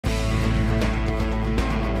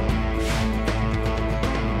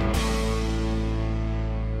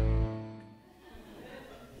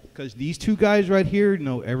because these two guys right here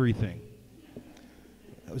know everything.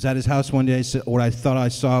 I was at his house one day. I said, what I thought I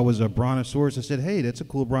saw was a brontosaurus. I said, hey, that's a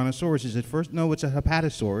cool brontosaurus. He said, first, no, it's a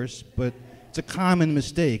hepatosaurus, but it's a common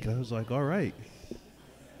mistake. I was like, all right.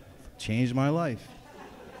 Changed my life.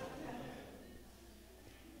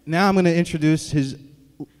 Now I'm going to introduce his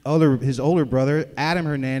older brother, Adam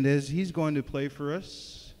Hernandez. He's going to play for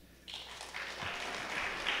us.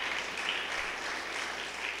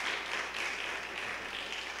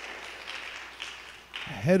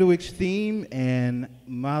 Hedwig's Theme and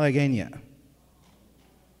Malagueña.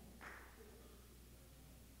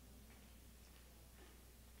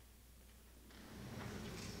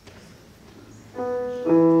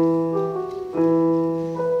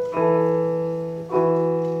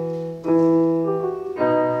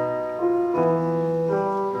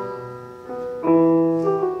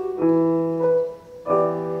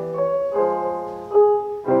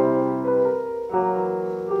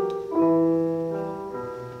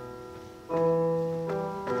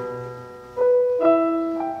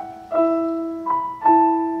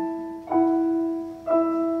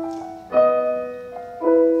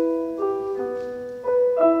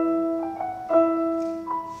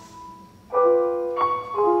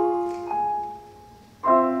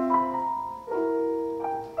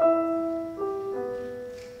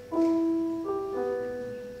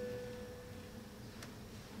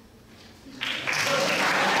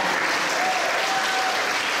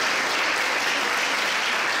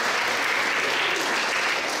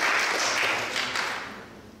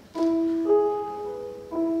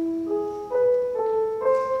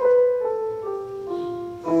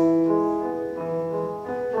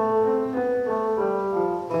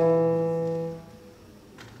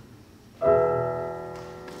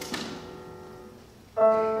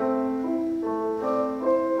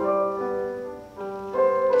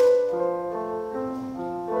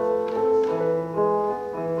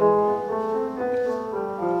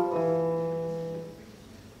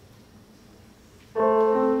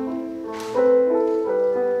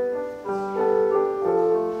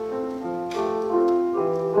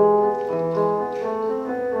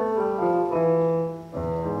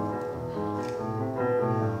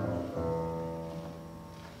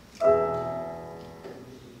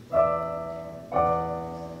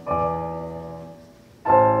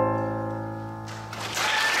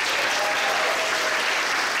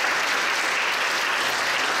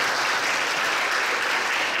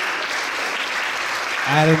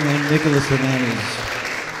 Adam and Nicholas Hernandez.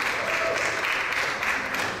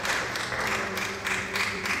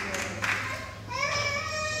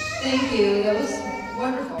 Thank you. That was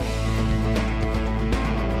wonderful.